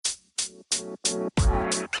Hi,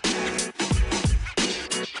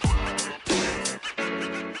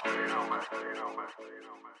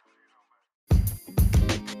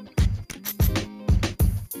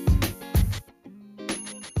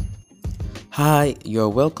 you're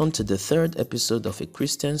welcome to the third episode of a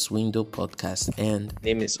Christian's Window podcast. And my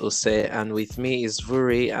name is Ose, and with me is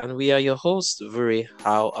Vuri, and we are your hosts. Vuri,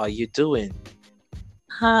 how are you doing?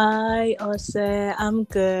 Hi, Ose. I'm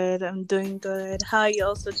good. I'm doing good. How are you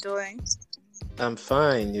also doing? I'm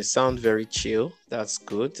fine. You sound very chill. That's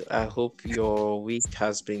good. I hope your week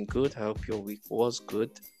has been good. I hope your week was good.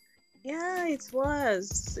 Yeah, it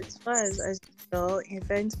was. It was as usual,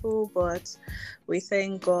 eventful, but we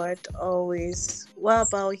thank God always. What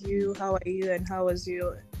about you? How are you? And how was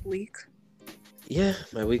your week? Yeah,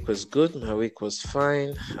 my week was good. My week was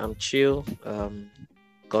fine. I'm chill.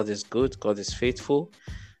 God is good. God is faithful.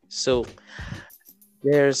 So,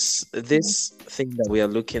 there's this thing that we are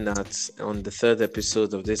looking at on the third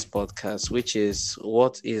episode of this podcast, which is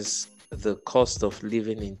what is the cost of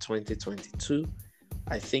living in 2022.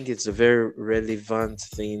 I think it's a very relevant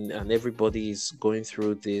thing, and everybody is going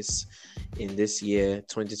through this in this year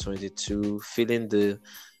 2022, feeling the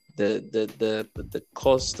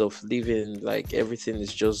cost of living, like everything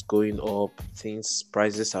is just going up, things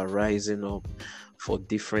prices are rising up for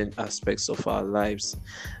different aspects of our lives.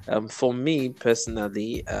 For me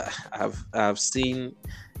personally, I've seen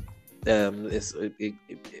a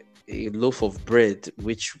loaf of bread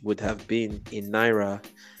which would have been in naira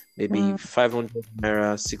maybe Mm, 500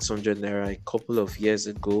 naira, 600 naira a couple of years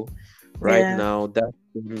ago. Right yeah. now, that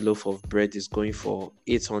same loaf of bread is going for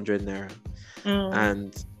 800 naira. Mm,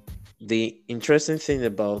 And the interesting thing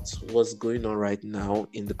about what's going on right now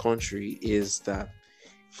in the country is that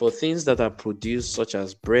for things that are produced, such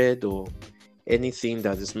as bread or anything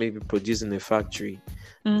that is maybe produced in a factory,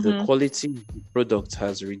 the mm-hmm. quality of the product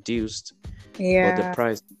has reduced, but the Yeah.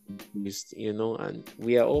 price increased, and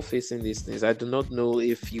we are all facing these things. I do not know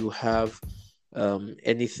if you have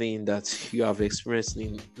anything that you have experienced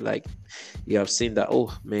in, like, you have seen that,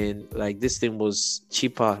 oh man, like this thing was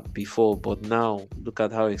cheaper before, but now look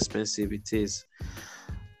at how expensive it is.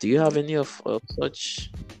 Do you have any of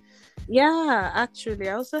such? Yeah, actually,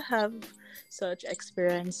 I also have such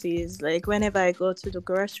experiences. Like whenever I go to the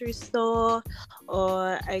grocery store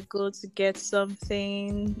or I go to get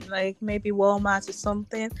something, like maybe Walmart or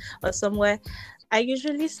something or somewhere, I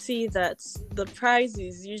usually see that the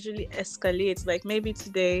prices usually escalate. Like maybe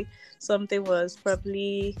today something was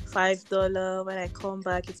probably $5. When I come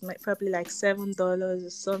back, it's probably like $7 or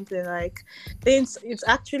something. Like things, it's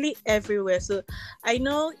actually everywhere. So I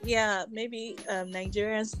know, yeah, maybe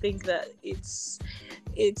Nigerians think that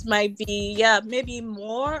it might be, yeah, maybe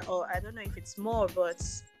more, or I don't know if it's more, but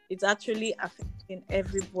it's actually affecting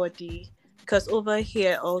everybody because over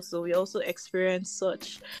here also we also experience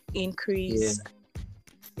such Yeah, increase.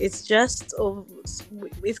 It's just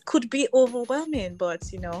it could be overwhelming,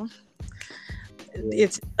 but yeah,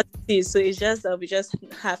 it's what it is. So it's just that we just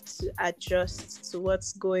have to adjust to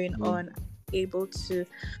what's going yeah, on, able to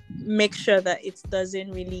make sure that it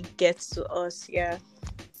doesn't really get to us. Yeah.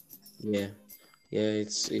 yeah. Yeah,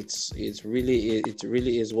 it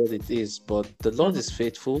really is what it is. But the Lord Mhm. is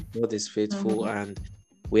faithful. God is faithful, Mhm. and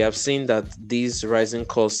we have seen that these rising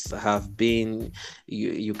costs have been.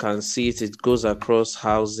 You can see it. It goes across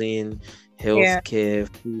housing, Yeah. healthcare,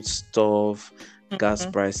 food stuff, gas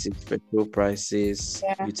Mhm. prices, petrol prices,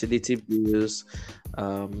 Yeah. utility bills.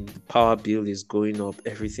 The power bill is going up.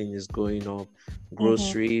 Everything is going up. Mhm.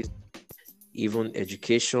 Groceries, even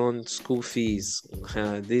education, school fees.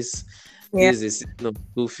 This Yeah. this is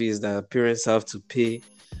school fees that parents have to pay,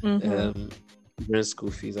 Mhm. um children's school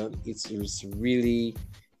fees, and it's really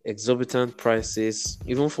exorbitant prices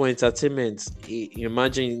even for entertainment.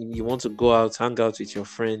 Imagine you want to go out, hang out with your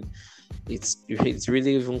friend. It's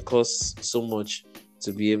really even costs so much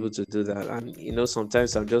to be able to do that. And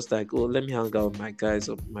sometimes I'm just like, oh, let me hang out with my guys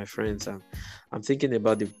or my friends, and I'm thinking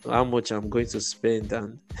about how much I'm going to spend,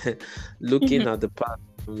 and looking Mhm. at the past,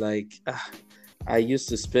 I'm like, I used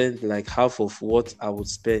to spend like half of what I would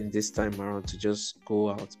spend this time around to just go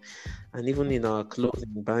out. And even in our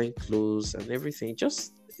clothing, buying clothes and everything,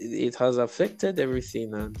 just it has affected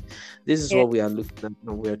everything. And this is Yeah. what we are looking at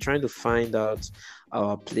now. We are trying to find out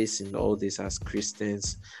our place in all this as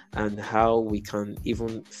Christians, and how we can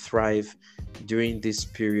even thrive during this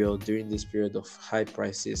period of high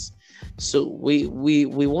prices. So we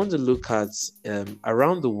want to look at,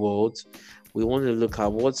 around the world. We want to look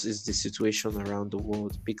at what is the situation around the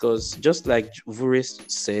world, because just like Vure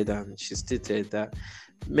said, and she stated that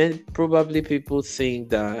Probably people think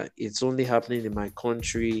that it's only happening in my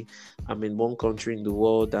country. I'm in one country in the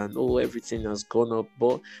world, and oh, everything has gone up.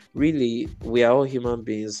 But really, we are all human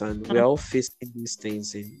beings, and we are all facing these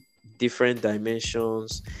things in different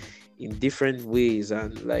dimensions, in different ways.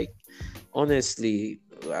 And like, honestly,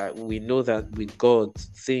 we know that with God,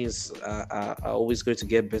 things are always going to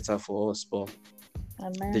get better for us. But the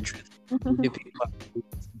Amen. truth, many people have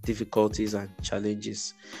difficulties and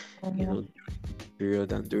challenges, you Mhm. know,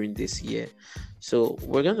 period and during this year. So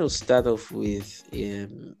we're going to start off with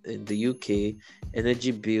in the UK,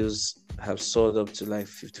 energy bills have soared up to like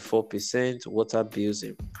 54%, water bills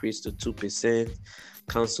increased to 2%,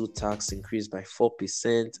 council tax increased by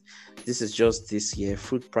 4%. This is just this year.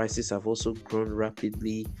 Food prices have also grown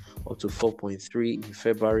rapidly up to 4.3 in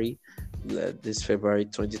February, this February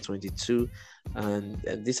 2022, and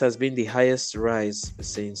this has been the highest rise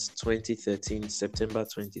since 2013, September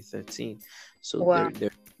 2013. So Wow.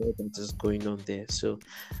 there's more that is going on there. So,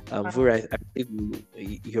 Wow. Vura, I think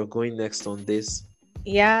you're going next on this.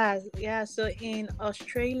 Yeah, yeah. So in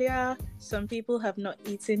Australia, some people have not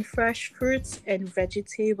eaten fresh fruits and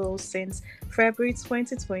vegetables since February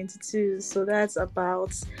 2022. So that's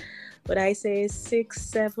about what I say 6,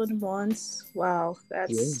 7 months. Wow, Yeah.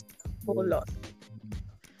 that's a whole Yeah. lot.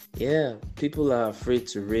 Yeah, people are afraid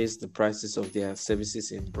to raise the prices of their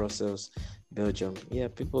services in Brussels, Belgium. Yeah,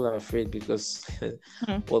 people are afraid because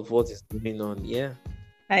Hmm. what is going on. Yeah,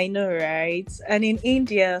 I know, right? And in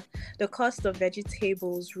India, the cost of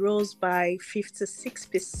vegetables rose by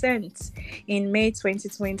 56% in May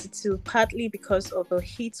 2022, partly because of a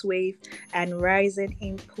heat wave and rising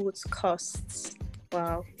input costs.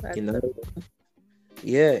 Wow, in that's Ireland,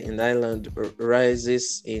 yeah, in Ireland,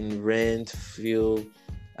 rises in rent, fuel,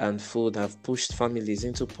 and food have pushed families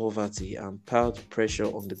into poverty and piled pressure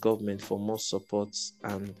on the government for more supports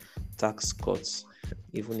and tax cuts.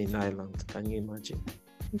 Even in Ireland, can you imagine?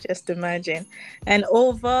 just imagine. And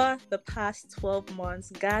over the past 12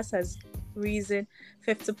 months, gas has risen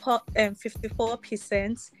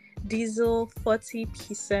 54%, diesel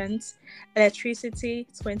 40%, electricity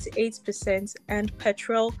 28%, and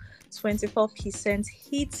petrol 24%,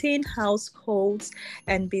 hitting households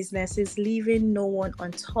and businesses, leaving no one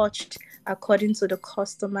untouched, according to the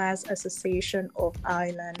Customers Association of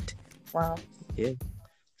Ireland. Wow. Yeah,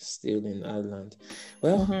 still in Ireland.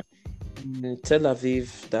 Well, Mhm. in Tel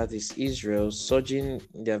Aviv, that is Israel,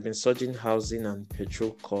 there have been surging housing and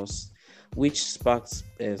petrol costs, which sparked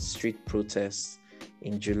street protests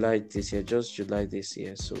in July this year, just July this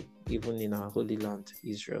year. So even in our holy land,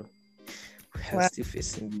 Israel, we are Wow. still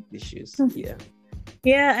facing these issues. Yeah.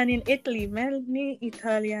 Yeah, and in Italy, many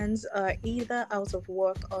Italians are either out of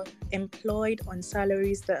work or employed on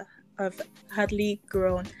salaries that have hardly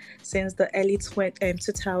grown since the early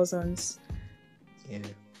 2000s. Yeah,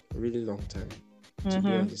 really long time, to be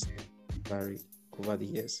Mm-hmm. honest, vary over the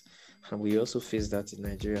years. And we also face that in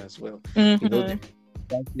Nigeria as well. The Mm-hmm.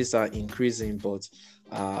 prices are increasing, but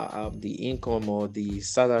the income or the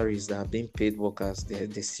salaries that are being paid workers,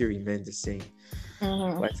 they still remain the same.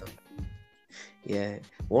 Mm-hmm. Quite yeah.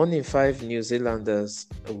 1 in 5 New Zealanders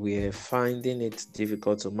were finding it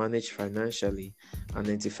difficult to manage financially, and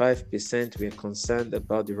 95% were concerned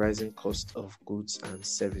about the rising cost of goods and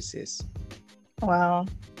services. Wow.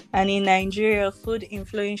 And in Nigeria, food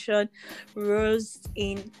inflation rose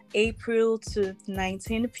in April to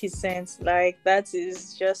 19%. Like, that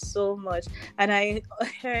is just so much. And I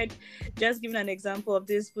heard, just giving an example of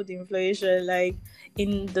this food inflation, like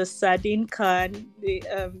in the sardine can,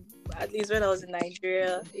 at least when I was in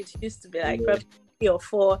Nigeria, it used to be like Yeah. probably 3 or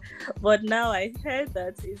 4. But now I heard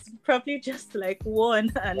that it's probably just like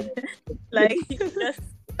one, and like just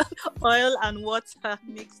oil and water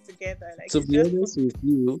mixed together. Like, To it's be just honest with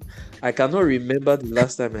you, I cannot remember the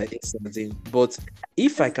last time I ate sardine, but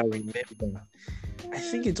if I can remember, I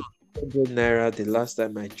think it was 100 naira the last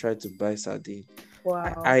time I tried to buy sardine. I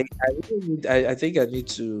wow. I, I, really I think I need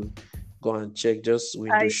to go and check just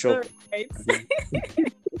window I know, shop right?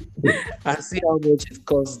 and see how much it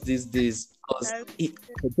costs these days. Because That's,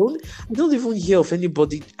 I don't even hear of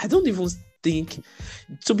anybody. I don't even think,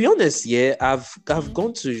 to be honest, yeah, I've mm,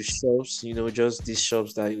 gone to shops, just these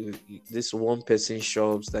shops that this one person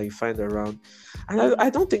shops that you find around, and I, mm, I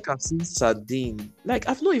don't think I've seen sardine. Like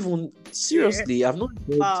I've not even yeah. seriously,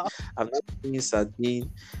 Wow. I've not seen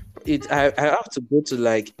sardine. I have to go to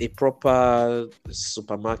like a proper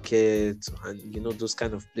supermarket and those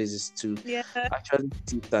kind of places to Yeah. actually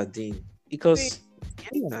see sardine See, because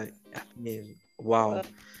yeah, I mean, wow. wow.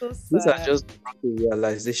 So These are sad. just brought a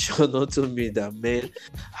realization onto me that man,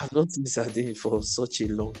 I've not seen sardine for such a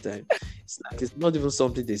long time. It's like it's not even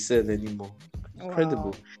something they sell anymore. Wow.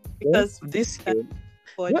 Incredible. Well, Because this that's year,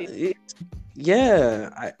 well, body. yeah,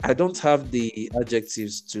 I don't have the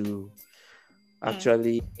adjectives to Mm.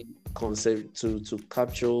 actually concept to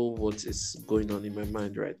capture what is going on in my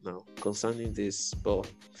mind right now concerning this. But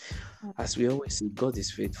Mm. as we always say, God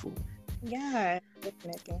is faithful. Yeah,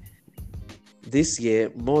 definitely. This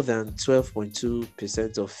year, more than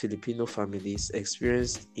 12.2% of Filipino families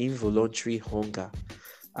experienced involuntary hunger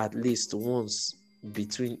at least once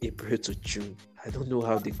between April to June. I don't know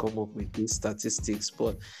how they come up with these statistics,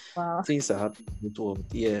 but Wow. things are happening in the world.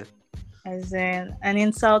 Yeah, And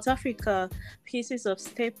in South Africa, pieces of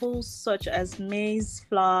staples such as maize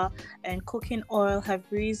flour and cooking oil have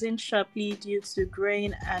risen sharply due to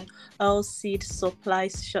grain and oilseed supply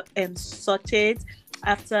shortage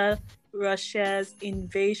after Russia's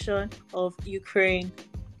invasion of Ukraine.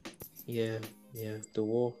 yeah, yeah. The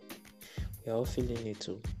war, we're all feeling it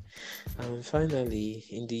too. And finally,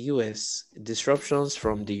 in the US, disruptions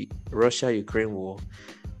from the Russia Ukraine war,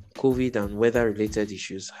 COVID, and weather related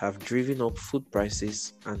issues have driven up food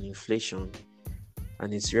prices and inflation,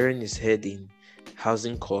 and it's rearing its head in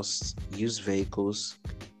housing costs, used vehicles,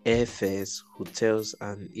 airfares, hotels,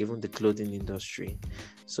 and even the clothing industry.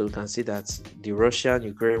 So we can see that the Russian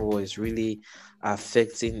Ukraine war is really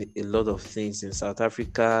affecting a lot of things in South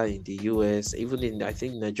Africa, in the US, even in I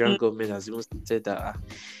think Nigerian Mm, government has even said that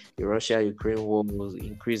the Russia-Ukraine war was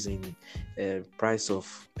increasing price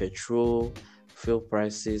of petrol, fuel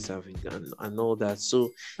prices, and all that. So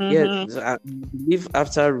yeah, mhm, I believe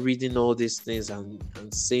after reading all these things and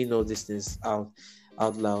saying all these things out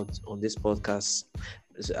loud on this podcast,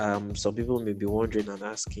 some people may be wondering and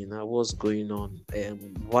asking, what's going on?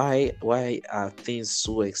 Why are things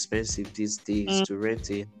so expensive these days? mm, To rent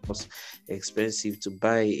a house expensive, to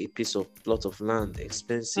buy a piece of plot of land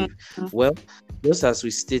mm, expensive. mm, Well, just as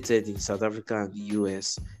we stated in South Africa and the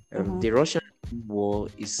US, mhm, the Russian war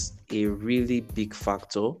is a really big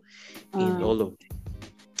factor in mm, all of it.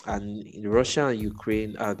 And in Russia and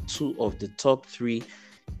Ukraine are two of the top three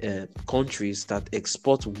countries that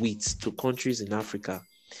export wheat to countries in Africa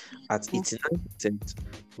at mm, 89%.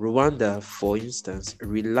 Rwanda, for instance,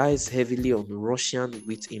 relies heavily on Russian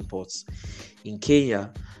wheat imports. In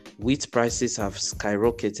Kenya, wheat prices have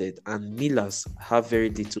skyrocketed and millers have very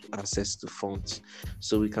little access to funds.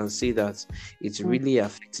 So we can see that it's mm, really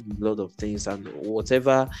affecting a lot of things. And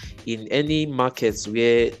whatever in any markets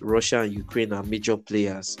where Russia and Ukraine are major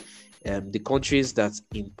players, the countries that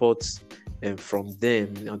import from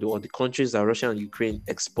them, or the countries that Russia and Ukraine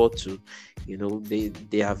export to,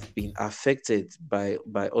 they have been affected by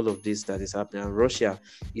all of this that is happening. And Russia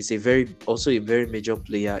is a very major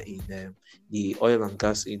player in the oil and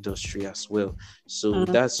gas industry as well. So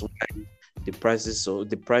mm. that's why the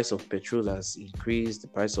price of petrol has increased, the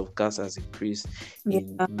price of gas has increased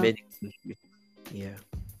in Yeah. many countries. Yeah.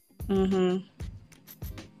 Mm-hmm.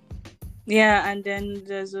 Yeah, and then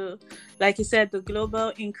like you said, the global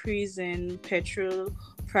increase in petrol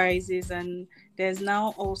prices, and there's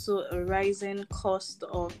now also a rising cost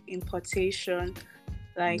of importation,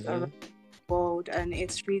 like around Mm-hmm. the world, and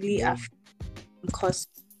it's really Yeah. affecting cost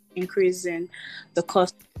increasing the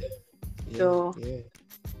cost. Yeah. So Yeah.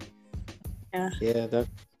 yeah. Yeah,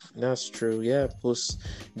 that's true. Yeah, plus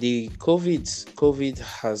the COVID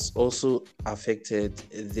has also affected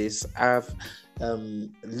this. I've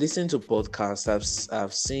listened to podcasts.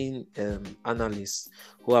 I've seen analysts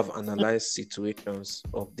who have analyzed situations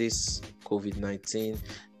of this COVID-19,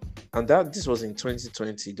 and that this was in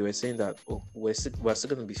 2020. They were saying that, oh, we're still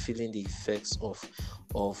going to be feeling the effects of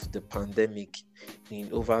the pandemic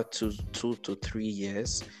in over 2 to 3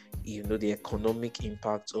 years. The economic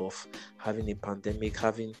impact of having a pandemic,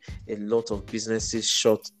 having a lot of businesses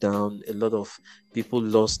shut down, a lot of people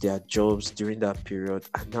lost their jobs during that period,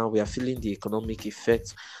 and now we are feeling the economic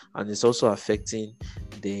effects, and it's also affecting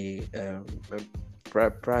the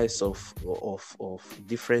price of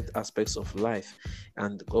different aspects of life,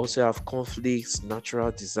 and also have conflicts,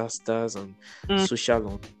 natural disasters, and Mm, social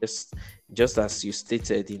unrest. Just as you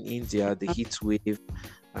stated, in India, the heat wave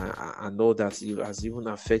and all that has even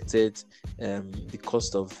affected the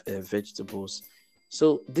cost of vegetables.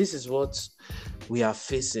 So this is what we are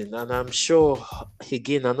facing, and I'm sure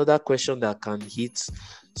again another question that can hit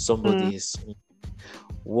mm, somebody is,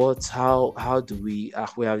 how do we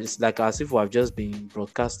are just like as if we have just been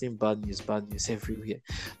broadcasting bad news everywhere,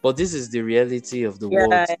 but this is the reality of the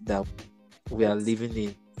world yeah. that we are It's,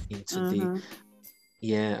 living in today. mm-hmm,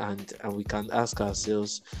 Yeah, and we can ask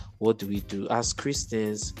ourselves, what do we do as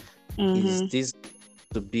Christians? Is mm-hmm, this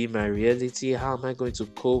to be my reality? How am I going to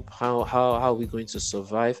cope? How are we going to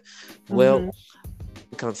survive? Well, mm-hmm.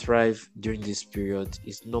 we can thrive during this period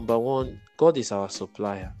is, number one, God is our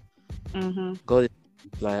supplier. Mm-hmm. God is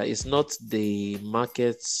our supplier. It's not the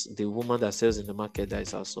markets, the woman that sells in the market that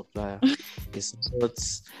is our supplier. It's not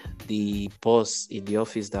the boss in the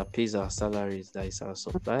office that pays our salaries that is our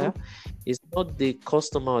supplier. It's not the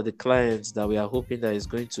customer or the clients that we are hoping that is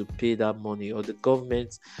going to pay that money, or the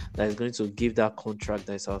government that is going to give that contract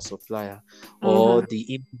that is our supplier, or Mm-hmm. the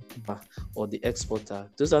importer or the exporter.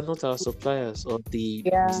 Those are not our suppliers, or the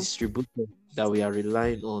Yeah. distributor that we are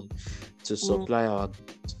relying on to Mm. supply our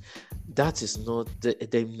goods. That is not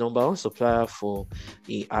the number one supplier for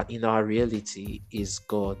in our reality is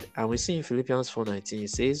God. And we see in Philippians 4:19 it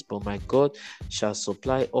says, "But my God shall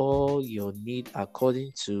supply all your need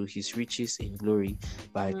according to his riches in glory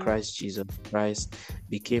by Mm. Christ Jesus." Christ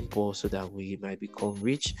became poor so that we might become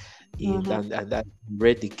rich. Mm-hmm. And that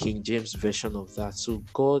read the King James version of that. So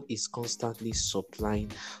God is constantly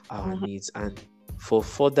supplying our Mm-hmm. needs. And for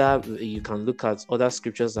further, you can look at other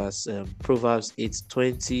scriptures as Proverbs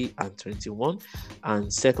 8:20 and 21,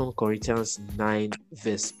 and 2 Corinthians 9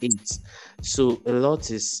 verse 8. So a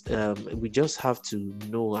lot is, we just have to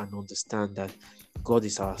know and understand that God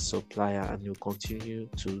is our supplier, and will continue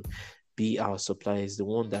to be our supplier. Is the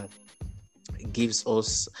one that gives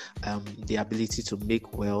us the ability to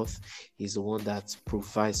make wealth. Is the one that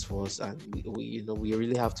provides for us, and we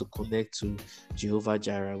really have to connect to Jehovah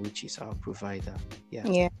Jireh, which is our provider. Yeah.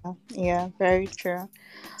 Yeah. Yeah. Very true.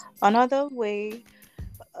 Another way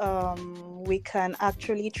we can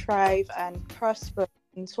actually thrive and prosper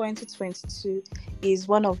in 2022 is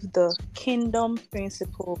one of the kingdom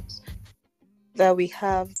principles that we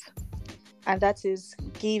have, and that is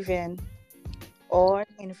giving or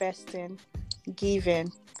investing.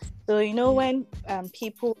 Giving. So Yeah. when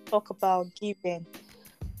people talk about giving,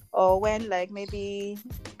 or when like maybe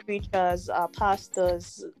preachers or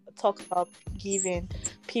pastors talk about giving,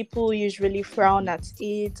 people usually frown at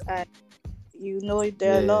it, and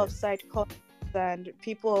there are a lot Yeah. of side comments, and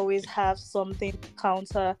people always have something to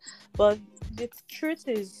counter. But the truth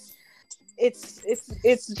is,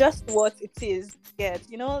 it's just what it is. Yet,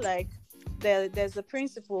 like there's a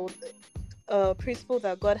principle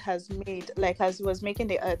that God has made, like as He was making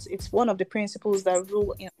the earth. It's one of the principles that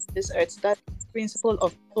rule in this earth. That principle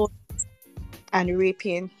of sowing and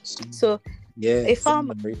reaping. So, So yeah, a some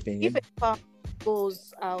farmer, reaping. if Yeah. a farmer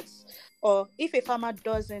goes out, or if a farmer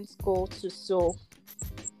doesn't go to sow,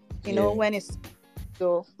 Yeah. when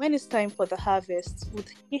it's time for the harvest, would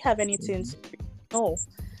he have anything to Mhm. reap? No.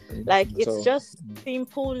 Like, it's So, just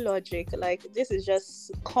simple logic. Like, this is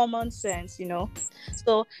just common sense.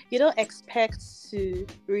 So you don't expect to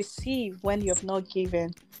receive when you've not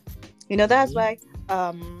given. That's mhm. why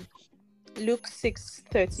Luke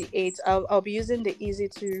 6:38, I'll be using the easy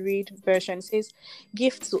to read version. It says,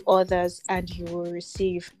 "Give to others and you will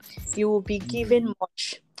receive. You will be Mhm. given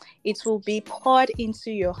much. It will be poured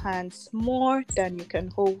into your hands more than you can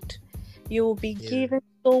hold. You will be Yeah. given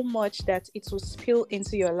so much that it will spill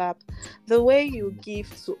into your lap." The way you Mm. give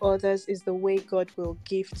to others is the way God will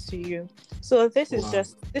give to you. So Wow.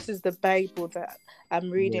 this is the Bible that I'm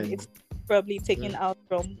reading. Yeah. It's probably taken Mhm. out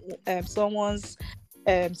from someone's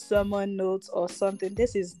sermon notes or something.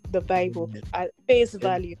 This is the Bible Yeah. at face Yeah.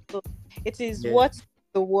 value. So it is Yeah. what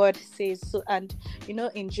the word says. So, and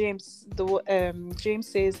in James, James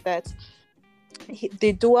says that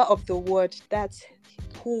the doer of the word, that's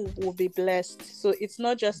who will be blessed. So it's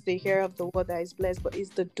not just the hearer of the word that is blessed, but it's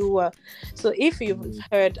the doer. So if you've Mm.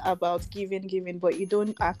 heard about giving, but you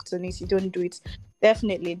don't act on it, you don't do it,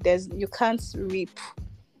 definitely you can't reap.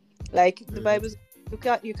 Like the Mhm. Bible,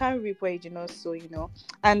 you can't reap where you do not sow.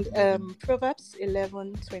 And Yeah. Proverbs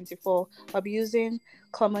 11:24. I'll be using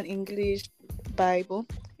Common English Bible.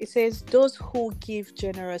 It says, "Those who give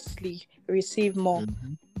generously receive more,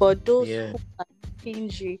 Mhm. but those Yeah. who are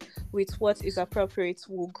stingy with what is appropriate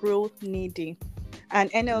will grow needy." And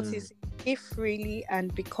NLT Mm. says, "Give freely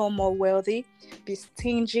and become more wealthy. Be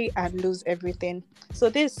stingy and lose everything." So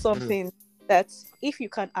this is Mm. something that if you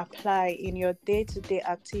can apply in your day-to-day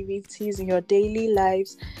activities, in your daily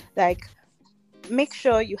lives, like, make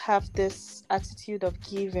sure you have this attitude of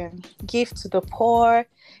giving. Give to the poor,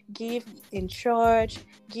 give in church,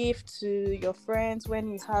 give to your friends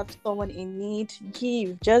when you have someone in need.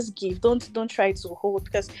 Just give. Don't try to hold,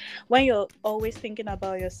 because when you're always thinking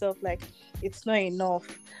about yourself, like, it's not enough,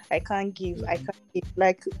 I can't give, I Mhm. can't give.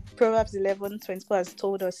 Like Proverbs 11:24 has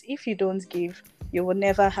told us, if you don't give, you will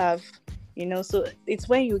never have. So it's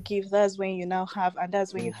when you give, that's when you now have, and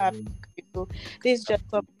that's when you have. Mhm. So this is just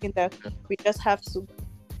something that we just have to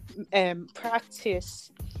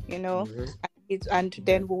practice, Mhm. it, and Yeah.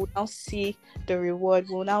 then we'll now see the reward.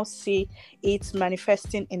 We'll now see it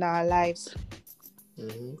manifesting in our lives.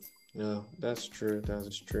 Mm-hmm. No, that's true.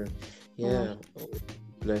 That's true. Mm, Yeah,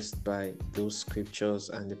 blessed by those scriptures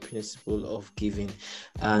and the principle of giving.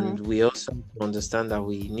 And mm, we also understand that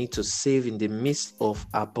we need to save in the midst of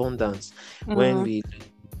abundance. When mm, we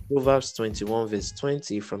Proverbs 21, verse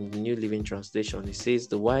 20 from the New Living Translation, it says,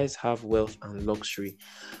 "The wise have wealth and luxury,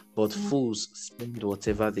 but mm, fools spend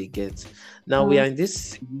whatever they get." Now we mm. are in this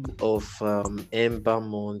season of Ember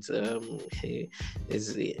Month.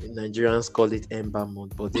 Nigerians call it Ember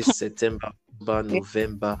Month, but this September, October, Yeah.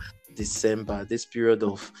 November, December, this period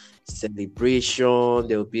of celebration,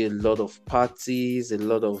 there will be a lot of parties, a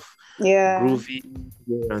lot of Yeah. grooving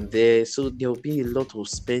here and there. So there will be a lot of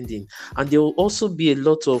spending, and there will also be a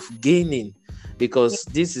lot of gaining, because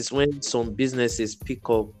this is when some businesses pick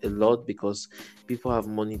up a lot because people have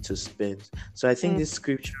money to spend. So I think Mm, this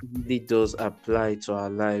scripture really does apply to our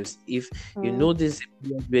lives. If you mm. know this is a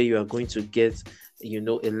period where you are going to get, a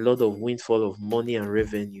lot of windfall of money and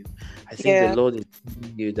revenue, I think the Yeah. Lord is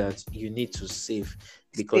telling you that you need to save,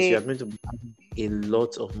 because you are Stay. going to be having a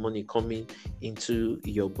lot of money coming into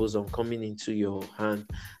your bosom, coming into your hand.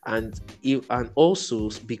 And also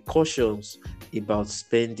be cautious about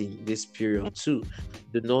spending this period too.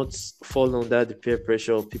 Do not fall under the peer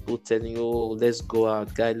pressure of people telling you, "Oh, let's go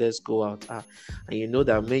out, guy, let's go out." And you know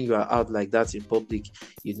that when you are out like that in public,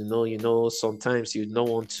 sometimes you don't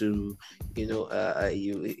want to,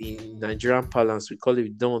 you in Nigerian parlance we call it,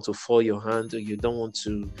 you don't want to fall your hand, or you don't want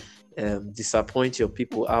to disappoint your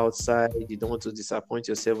people outside. You don't want to disappoint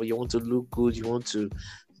yourself. You want to look good. You want to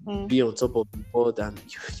Mm, be on top of the board, and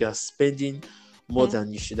you are spending more mm.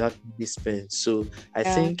 than you should actually spend. So I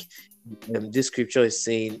Yeah. think this scripture is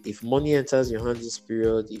saying, if money enters your hand this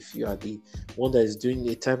period, if you are the one that is doing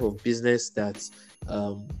a type of business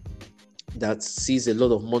um, that sees a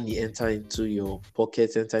lot of money enter into your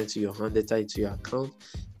pocket, enter into your hand, enter into your account,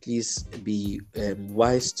 please be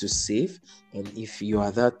wise to save. And if you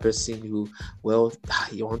are that person who, well,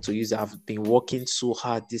 you want to use, I've been working so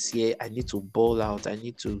hard this year, I need to ball out, I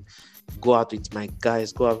need to go out with my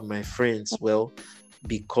guys, go out with my friends, well,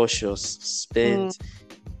 be cautious, Mm,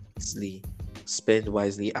 spend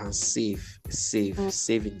wisely, and mm.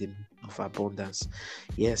 save in the midst of abundance.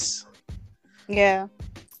 Yes. Yeah.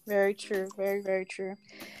 Very true. Very, very true.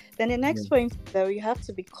 Then the Yeah. next point, though, you have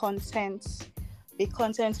to be content. Be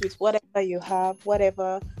content with whatever you have,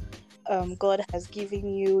 whatever God has given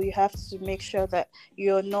you. You have to make sure that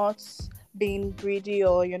you're not being greedy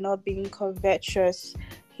or you're not being covetous.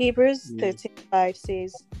 Hebrews Yeah. 13:5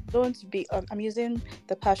 says, "Don't be." I'm using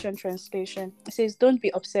the Passion Translation. It says, "Don't be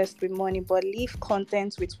obsessed with money, but live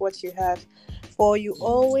content with what you have, for you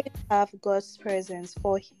always have God's presence.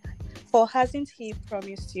 For hasn't He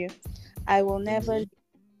promised you, I will never, Mhm.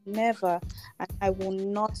 never, and I will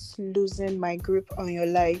not loosen my grip on your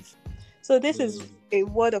life." So this is Mm. a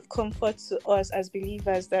word of comfort to us as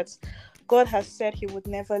believers, that God has said He would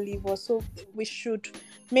never leave us. So we should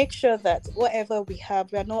make sure that whatever we have,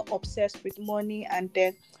 we are not obsessed with money. And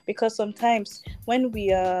then, because sometimes when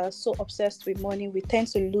we are so obsessed with money, we tend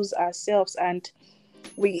to lose ourselves, and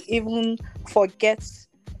we even forget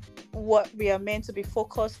what we are meant to be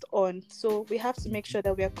focused on. So we have to make sure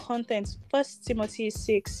that we are content. First Timothy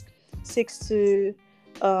 6 to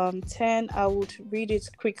 10. I would read it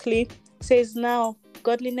quickly. It says, "Now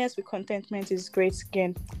godliness with contentment is great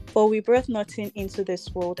gain, for we brought nothing into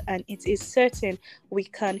this world, and it is certain we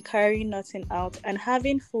can carry nothing out. And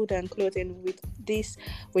having food and clothing, with this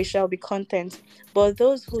we shall be content. But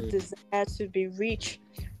those who Mm. desire to be rich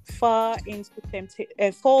fall into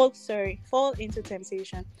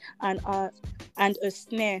temptation, and and a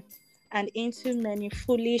snare, and into many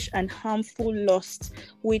foolish and harmful lusts,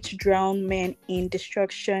 which drown men in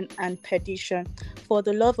destruction and perdition. For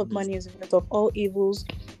the love of Mm. money is the root of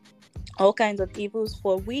all kinds of evils,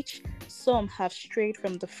 for which some have strayed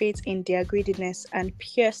from the faith in their greediness, and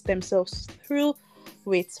pierced themselves through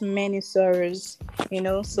with many sorrows."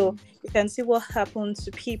 So Mm. you can see what happens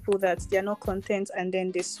to people, that they're not content and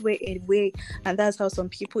then they sway away. And that's how some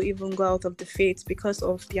people even go out of the faith, because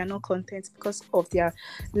of they are not content, because of their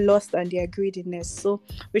lust and their greediness. So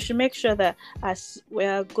we should make sure that as we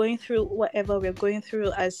are going through whatever we're going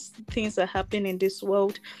through, as things are happening in this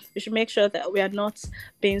world, we should make sure that we are not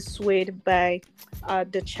being swayed by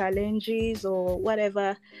the challenges or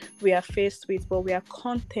whatever we are faced with, but we are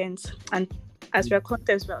content. And as we are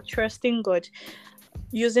content, we are trusting God,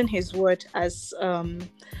 using His word as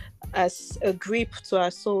as a grip to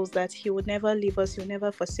our souls that he would never leave us, he'll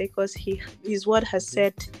never forsake us. His word has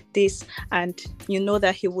said this, and you know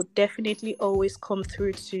that he would definitely always come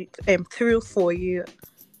through for you.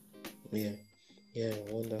 Yeah. Yeah,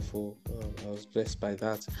 wonderful. I was blessed by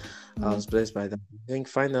that. I was blessed by that. I think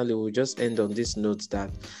finally we'll just end on this note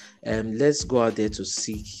that let's go out there to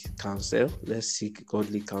seek counsel. Let's seek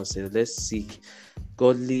godly counsel. Let's seek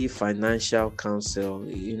godly financial counsel.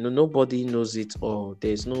 Nobody knows it all.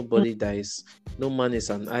 There's nobody that is, no man is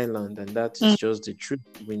an island, and that is just the truth.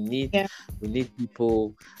 We need Yeah.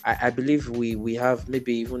 people. I believe we have,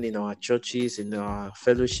 maybe even in our churches, in our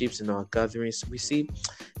fellowships, in our gatherings, we see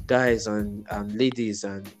guys and ladies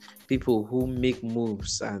and people who make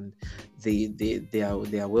moves, and they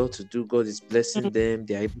are well to do. God is blessing them.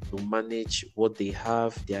 They are able to manage what they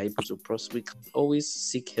have. They are able to prosper. We can always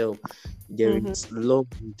seek help. There is love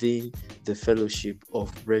within the fellowship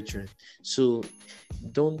of brethren. So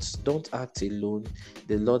don't act alone.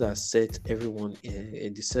 The Lord has set everyone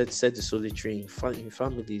in the set the solitary in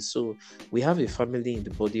families. So we have a family in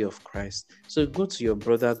the body of Christ. So go to your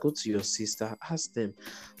brother, go to your sister, ask them,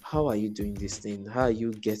 how are you doing this thing? How are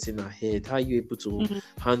you getting ahead? How are you able to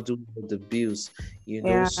handle the bills?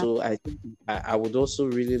 Yeah. So I think I would also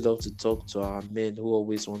really love to talk to our men who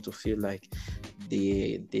always want to feel like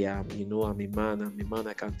they are, I'm a man,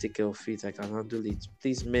 I can take care of it, I can handle it.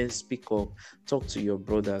 Please, men, speak up. Talk to your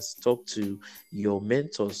brothers, talk to your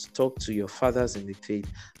mentors, talk to your fathers in the faith.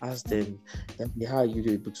 Ask them, how are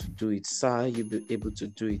you able to do it, sir? How are you be able to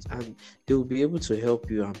do it? And they will be able to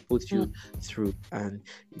help you and put you through. And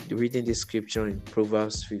reading the scripture in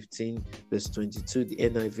Proverbs 15 verse 22, the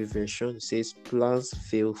NIV version says, plans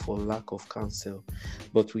fail for lack of counsel,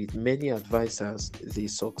 but with many advisors they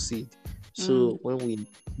succeed. So when we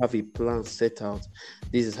have a plan set out,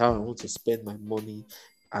 this is how I want to spend my money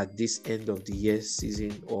at this end of the year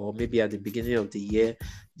season, or maybe at the beginning of the year,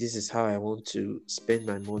 this is how I want to spend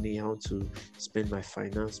my money, how to spend my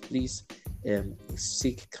finance. Please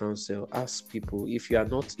seek counsel, ask people. If you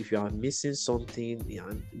are missing something,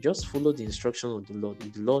 just follow the instruction of the Lord.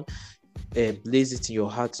 If the Lord lays it in your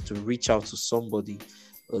heart to reach out to somebody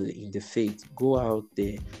in the faith, go out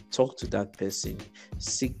there, talk to that person,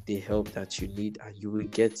 seek the help that you need, and you will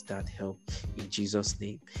get that help in Jesus'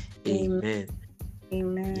 name. Amen.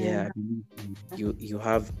 Amen. Yeah, I believe you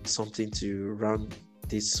have something to round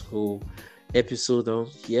this whole episode on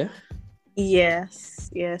here. Yes.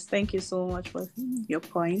 Thank you so much for your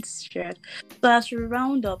points shared. So as we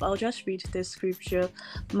round up, I'll just read the scripture,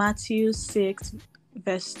 Matthew 6,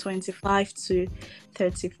 verse 25 to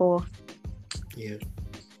 34. Yeah.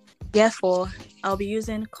 Therefore, I'll be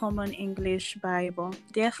using Common English Bible.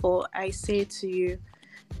 Therefore, I say to you,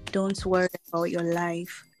 don't worry about your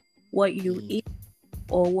life, what you eat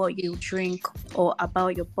or what you drink, or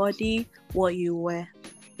about your body, what you wear.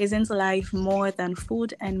 Isn't life more than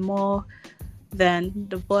food, and more than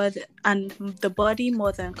the body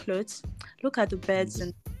more than clothes? Look at the birds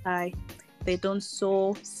in the sky. They don't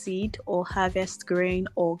sow seed or harvest grain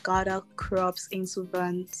or gather crops into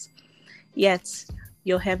barns. Yet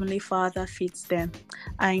your heavenly Father feeds them.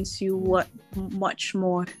 Aren't you what much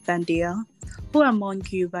more than they are? Who among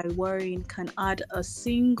you, by worrying, can add a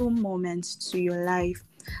single moment to your life?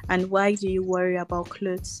 And why do you worry about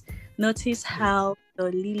clothes? Notice how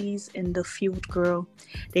the lilies in the field grow.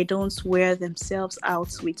 They don't wear themselves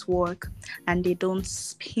out with work, and they don't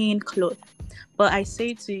spin cloth. But I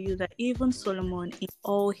say to you that even Solomon, in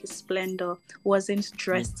all his splendor, wasn't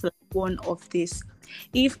dressed like one of these.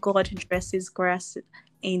 If God dresses grass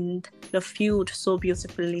in the field so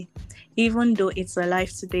beautifully, even though it's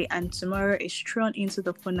alive today and tomorrow is thrown into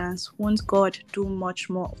the furnace, won't God do much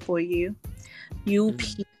more for you? You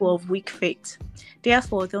people of weak faith.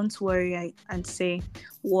 Therefore, don't worry and say,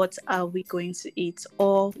 what are we going to eat?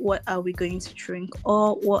 Or what are we going to drink?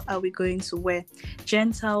 Or what are we going to wear?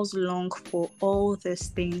 Gentiles long for all these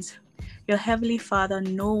things. Your heavenly Father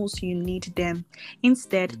knows you need them.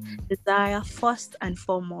 Instead, desire first and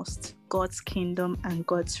foremost God's kingdom and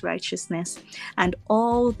God's righteousness, and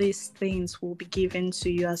all these things will be given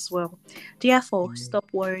to you as well. Therefore, stop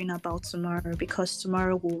worrying about tomorrow, because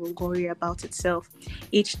tomorrow will worry about itself.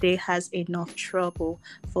 Each day has enough trouble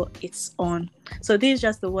for its own. So this is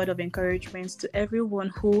just a word of encouragement to everyone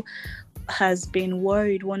who has been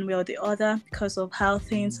worried one way or the other because of how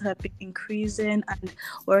things have been increasing, and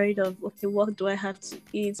worried of, okay, what do I have to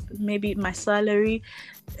eat? Maybe my salary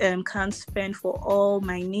can't spend for all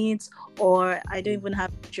my needs, or I don't even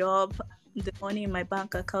have a job. The money in my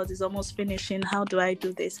bank account is almost finishing. How do I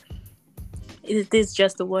do this? It is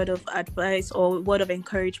just a word of advice or word of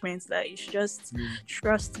encouragement that you should just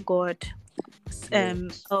trust God.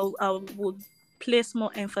 Yes. I would place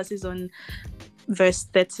more emphasis on verse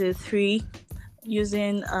 33,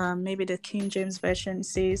 using maybe the King James version. It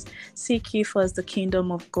says, "Seek ye first the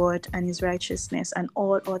kingdom of God and his righteousness, and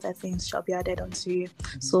all other things shall be added unto you."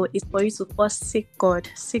 So it's for you to first seek God,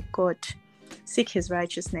 seek his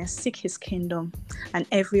righteousness, seek his kingdom, and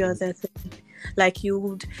every other thing. Like you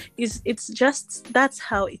would, it's just that's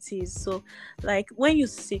how it is. So like when you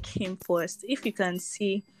seek him first, if you can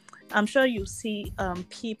see, I'm sure you see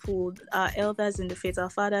people, our elders in the faith,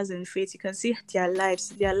 our fathers in the faith, you can see their lives.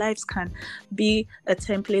 Their lives can be a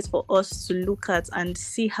template for us to look at and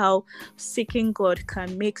see how seeking God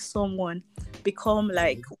can make someone become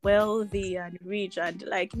like wealthy and rich. And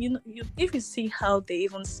like, if you see how they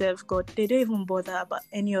even serve God, they don't even bother about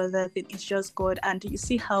any other thing. It's just God. And you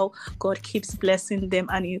see how God keeps blessing them,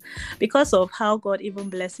 and because of how God even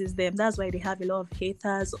blesses them, that's why they have a lot of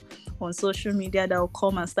haters on social media that will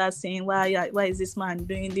come and start saying, why is this man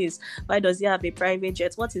doing this? Why does he have a private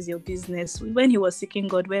jet? What is your business? When he was seeking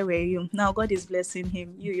God, where were you? Now God is blessing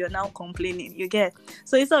him. You're now complaining. You get?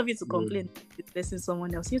 So instead of you to complain, it's blessing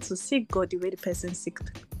someone else. You to seek God the way the person seeks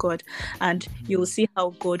God, and you will see how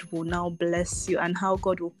God will now bless you and how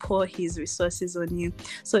God will pour his resources on you.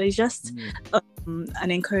 So it's just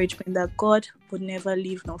an encouragement that God would never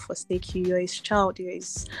leave nor forsake you. You're his child, you're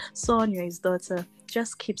his son, you're his daughter.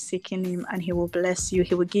 Just keep seeking him and he will bless you.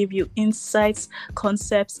 He will give you insights,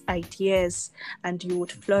 concepts, ideas, and you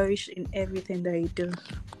would flourish in everything that you do.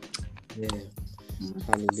 Yeah.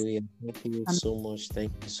 Hallelujah. Thank you so much.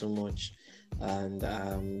 Thank you so much. And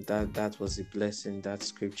that was a blessing. That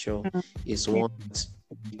scripture is one that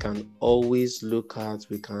we can always look at,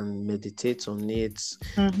 we can meditate on it,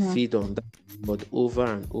 feed on that, but over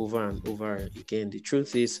and over and over again. The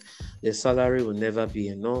truth is, the salary will never be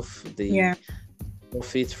enough. The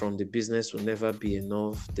profit from the business will never be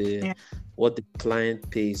enough. What the client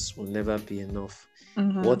pays will never be enough.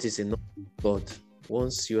 What is enough is God.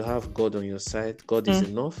 Once you have God on your side, God is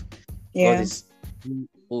enough. God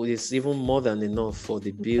is even more than enough for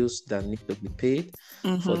the bills that need to be paid,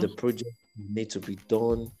 for the project that need to be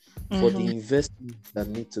done, for the investment that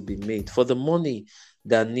need to be made, for the money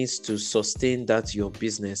that needs to sustain that your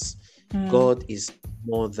business. God is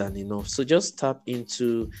more than enough. So just tap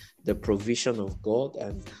into the provision of God,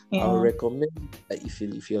 and I would recommend that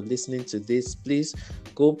if you're listening to this, please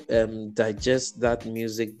go digest that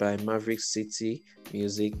music by Maverick City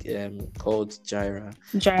Music called Jireh,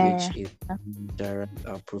 which is Jireh,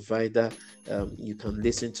 our provider. You can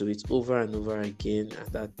listen to it over and over again,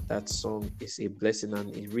 and that song is a blessing,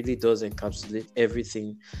 and it really does encapsulate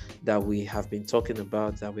everything that we have been talking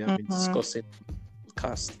about, that we have been discussing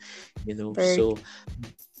cast, so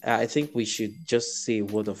I think we should just say a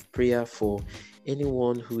word of prayer for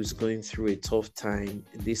anyone who's going through a tough time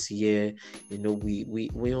this year.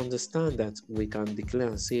 We understand that we can declare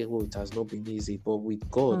and say, oh, it has not been easy, but with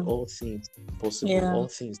God all things are possible, all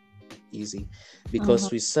things are easy, because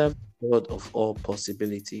we serve God of all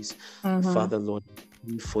possibilities. Father, Lord,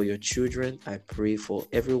 for your children, I pray for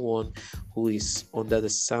everyone who is under the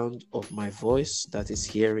sound of my voice that is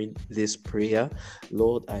hearing this prayer.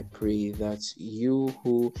 Lord, I pray that you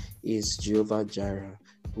who is Jehovah Jireh,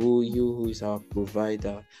 who is our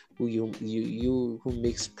provider, who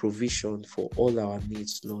makes provision for all our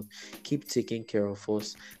needs, Lord, keep taking care of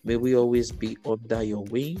us. May we always be under your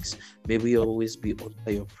wings. May we always be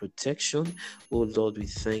under your protection. Oh Lord, we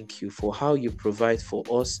thank you for how you provide for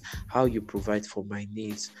us, how you provide for my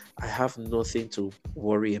needs. I have nothing to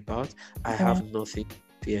worry about. I have nothing to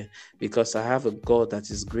fear, because I have a God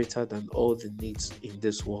that is greater than all the needs in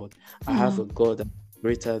this world. I have a God that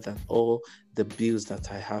greater than all the bills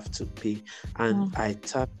that I have to pay, and I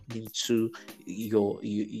tap into your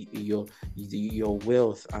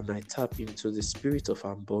wealth, and I tap into the spirit of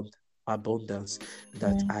abundance,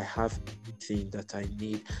 that I have everything that I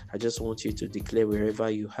need. I just want you to declare wherever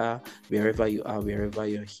you are, wherever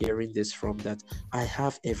you're hearing this from, that I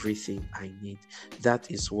have everything I need. That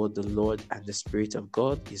is what the Lord and the Spirit of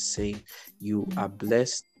God is saying. You are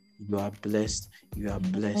blessed. You are blessed. You are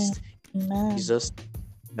blessed. Jesus,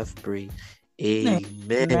 have prayed.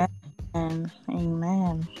 Amen.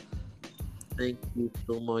 Amen. Thank you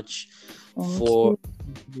so much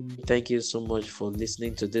Thank you so much for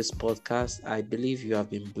listening to this podcast. I believe you have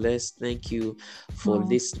been blessed. Thank you for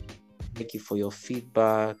listening. Thank you for your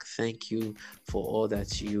feedback. Thank you for all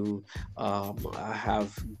that you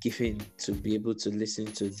have given to be able to listen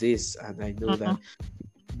to this. And I know that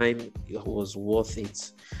time was worth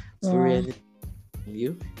it. For anything from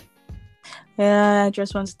you? Yeah, I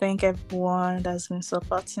just want to thank everyone that's been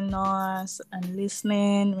supporting us and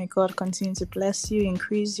listening. May God continue to bless you,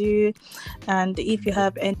 increase you. And if you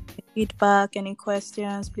have any feedback, any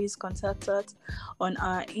questions, please contact us on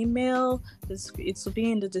our email. It will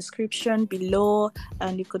be in the description below.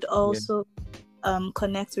 And you could Yeah. also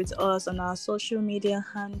connect with us on our social media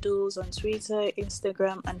handles on Twitter,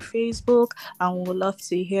 Instagram, and Facebook. And we would love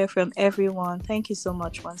to hear from everyone. Thank you so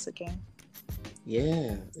much once again.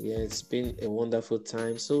 Yeah, it's been a wonderful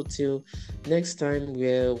time. So till next time,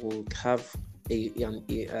 where we'll have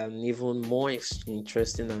an even more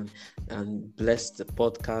interesting and blessed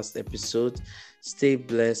podcast episode. Stay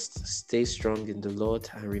blessed, stay strong in the Lord,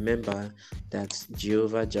 and remember that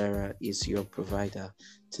Jehovah Jireh is your provider.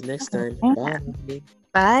 Till next time, bye.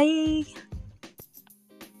 Bye.